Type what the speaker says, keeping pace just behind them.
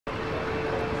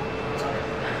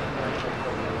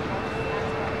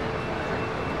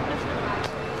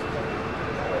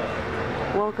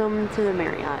Welcome to the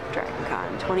Marriott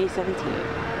DragonCon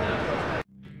 2017.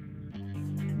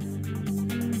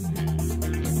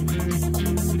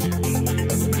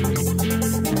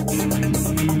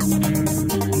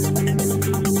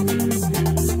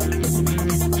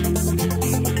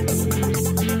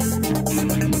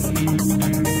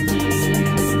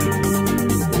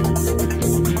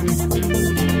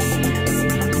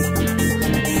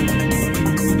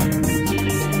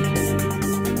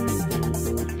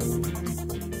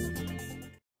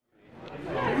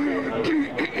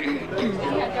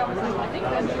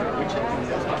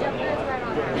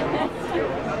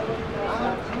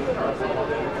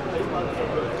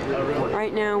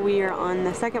 Right now we are on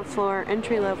the second floor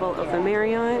entry level of the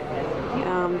Marriott,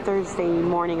 Thursday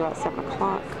morning about 7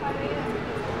 o'clock.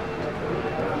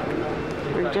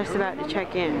 We're just about to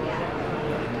check in.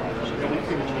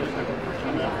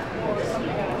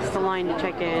 It's the line to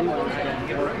check in.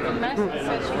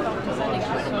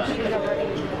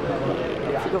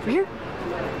 Let's go over here.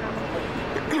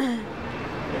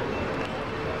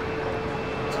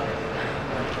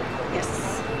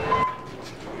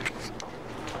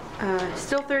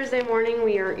 Still Thursday morning.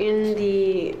 We are in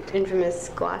the infamous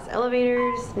glass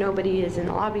elevators. Nobody is in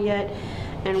the lobby yet.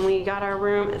 And we got our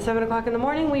room at 7 o'clock in the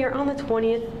morning. We are on the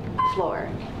 20th floor.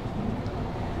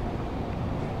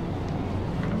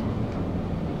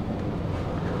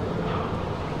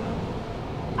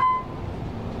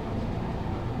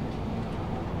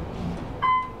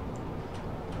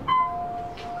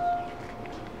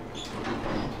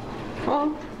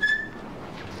 Well,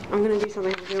 I'm gonna do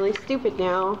something really stupid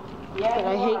now. Yeah, that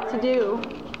I hate to do.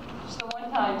 Just the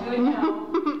one time, do it now.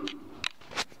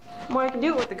 Well, I can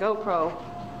do it with the GoPro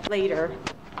later.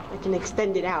 I can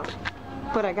extend it out.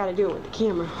 But I gotta do it with the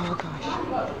camera. Oh gosh.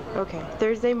 Okay,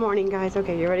 Thursday morning, guys.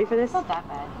 Okay, you ready for this? It's not that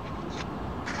bad.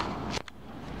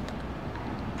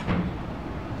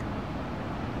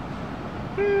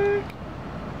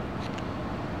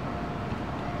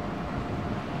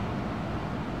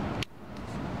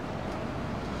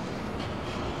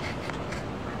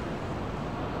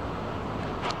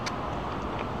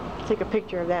 Take a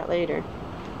picture of that later.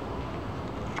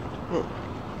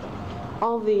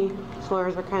 All the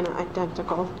floors are kind of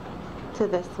identical to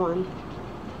this one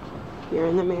here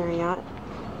in the Marriott.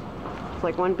 It's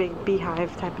like one big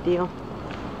beehive type of deal.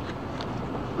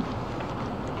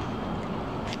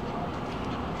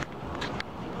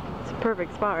 It's a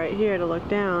perfect spot right here to look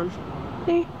down.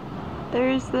 See?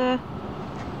 There's the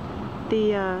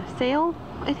sail,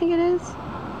 I think it is.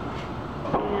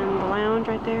 And the lounge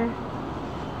right there.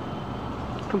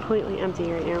 Completely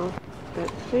empty right now, but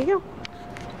there you go.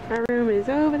 Our room is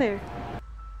over there.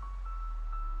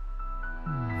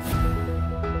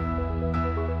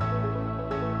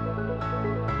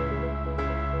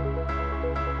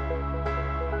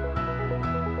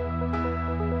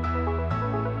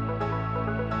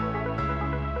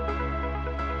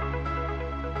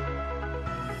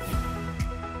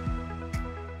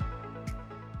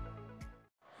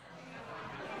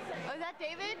 Oh, is that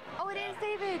David? Oh, it is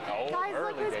David. Oh, guys,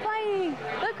 look who's David. playing.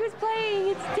 Look who's playing.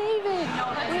 It's David.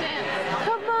 No, that's Dan.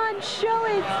 Come on, show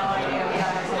it.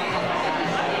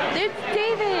 It's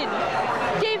David.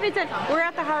 David's at, we're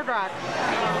at the Hard Rock.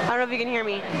 I don't know if you can hear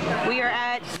me. We are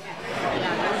at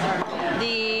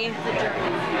the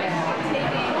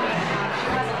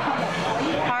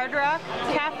Hard Rock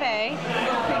Cafe,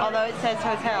 although it says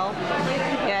hotel.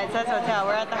 Yeah, it says hotel.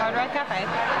 We're at the Hard Rock Cafe.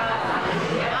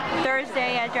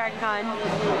 Thursday at DragonCon.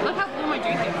 Look how blue my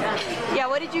drink is. Yeah,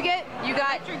 what did you get? You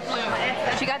got Electric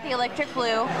blue. She got the electric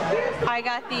blue. I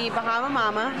got the Bahama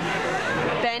Mama.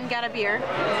 Ben got a beer.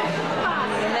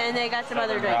 And then they got some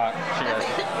other drinks. She got a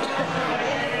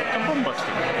boomba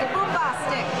stick. The boomba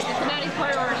stick. It's Maddie's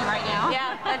priority right now.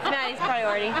 Yeah, that's Maddie's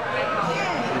priority.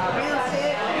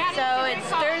 So it's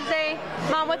Thursday.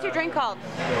 Mom, what's your drink called?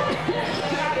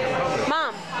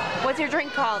 Mom, what's your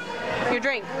drink called? Your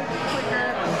drink.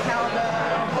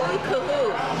 Blue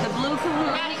Kahoo. The Blue Kahoo.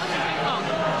 Maddie, what's your drink called?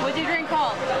 What's your drink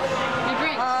called? Your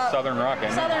drink. Southern Rock,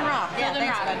 isn't it? Southern Rock. Yeah, Southern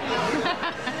thanks, Rock.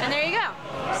 And there you go.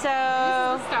 So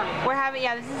This is the start. we're having,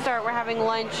 yeah, this is the start. We're having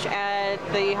lunch at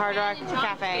the Hard Rock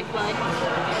Cafe.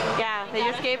 Yeah, they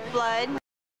just gave blood.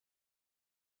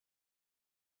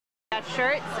 Got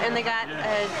shirts and they got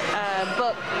a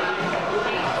book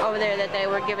over there that they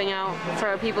were giving out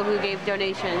for people who gave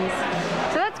donations.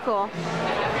 So that's cool.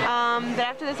 But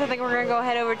after this, I think we're gonna go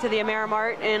head over to the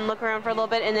Amerimart and look around for a little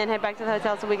bit, and then head back to the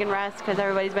hotel so we can rest because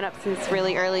everybody's been up since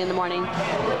really early in the morning.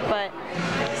 But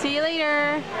see you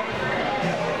later.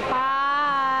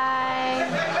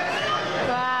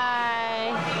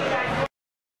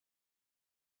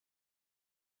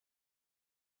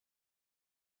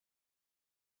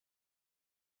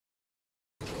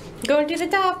 Going to the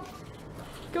top.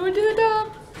 Going to the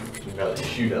top. You about to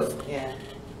shoot up. Yeah.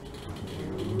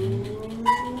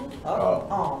 Oh.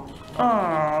 Oh.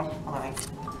 Aww. Alright.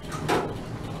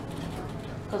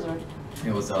 Close the door.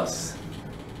 It was us.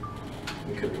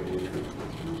 We could have been.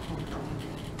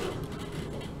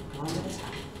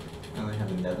 Now they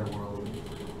have a netherworld.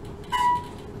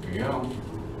 Here you go.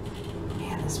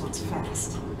 Man, this one's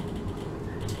fast.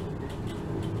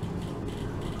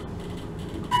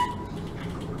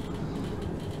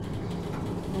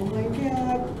 Oh my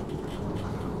god.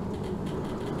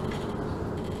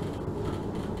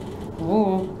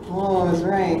 Ooh. Oh, I was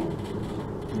right.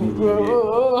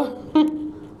 Whoa.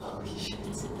 Holy shit.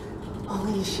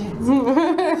 Holy shit.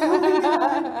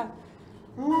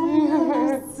 Oh my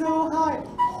god, it's so hot.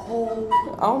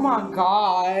 Oh my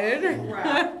god.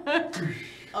 Crap.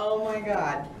 Oh my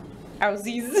god.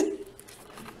 Ouchies.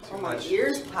 Oh, my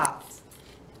ears popped.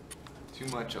 Too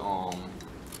much,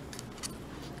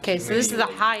 Okay, so this is the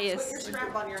Put your highest.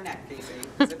 strap on your neck, Casey.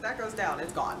 'Cause if that goes down,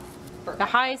 it's gone. The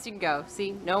highest you can go.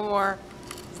 See, no more.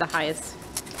 It's the highest.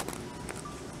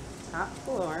 Top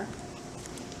floor.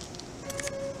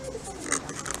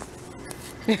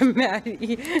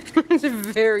 Maddie,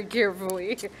 very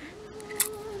carefully.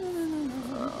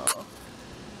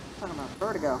 Talking about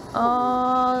vertigo.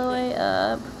 All the way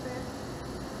up.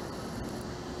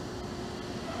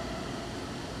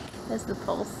 There's the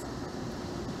pulse.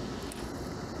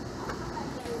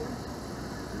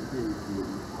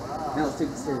 Now let's take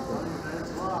the stairs down.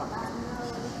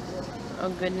 Oh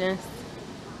goodness.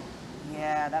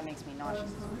 Yeah, that makes me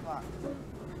nauseous as fuck.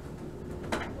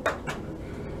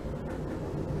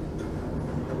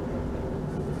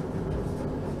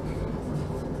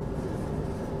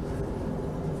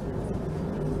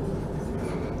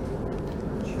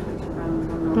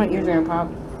 My ears are gonna pop.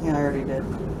 Yeah, I already did.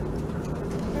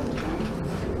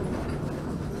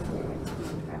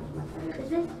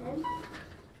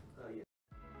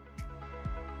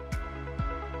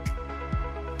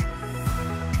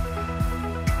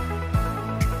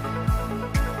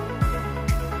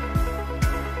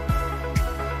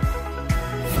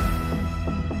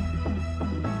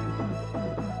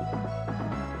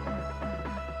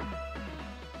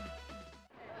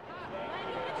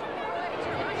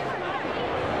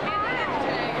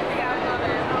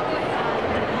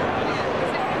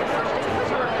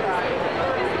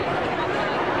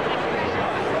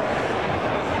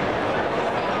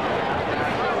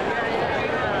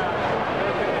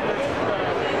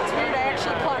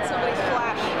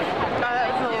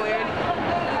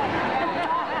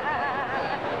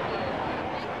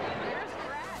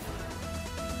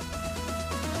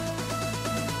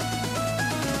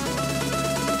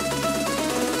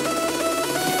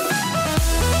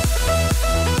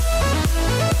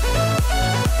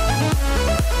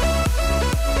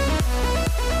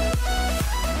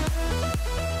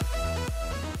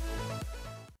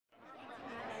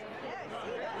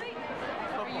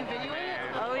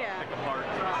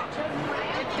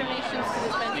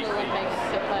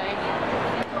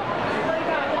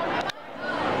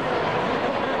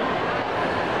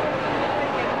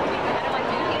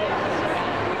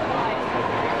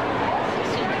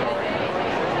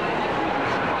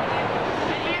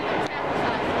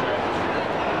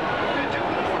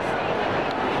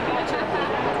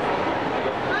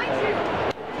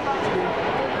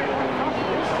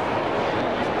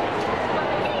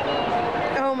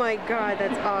 Oh my god,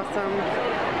 that's awesome.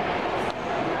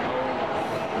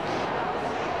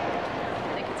 I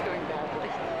think it's going badly.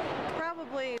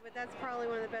 Probably, but that's probably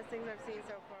one of the best things I've seen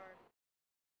so far.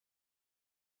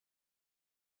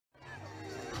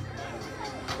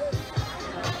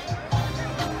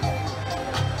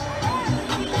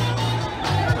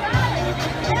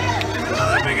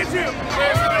 This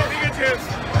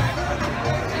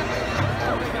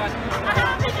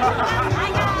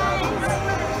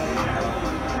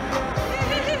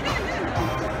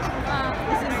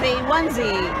is the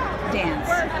onesie dance.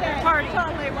 Party.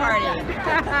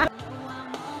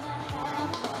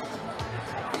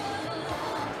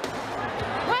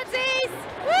 Onesies!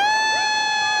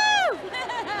 Woo!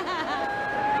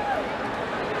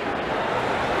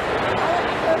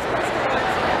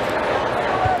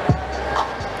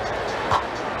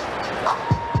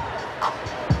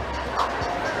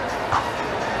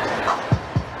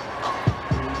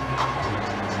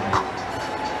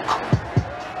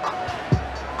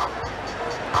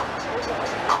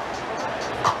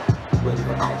 With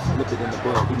the action.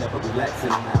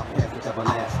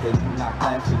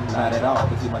 Not at all,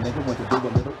 cause see my nigga went to do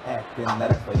a little acting. Now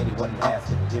that's for anyone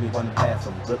asking. Anyone pass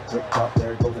him. Drip, drip, drop,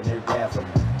 there it goes and there gas him.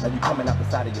 Now you coming out the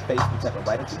side of your face, you tapping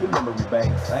right into your memory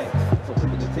bank. Thanks. So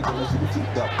quick to take a listen to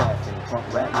keep up passing. Trunk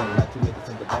rattling like 2 minutes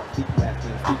in the back, keep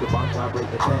masking. Speaker box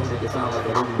vibrate the chain, make it sound like a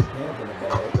little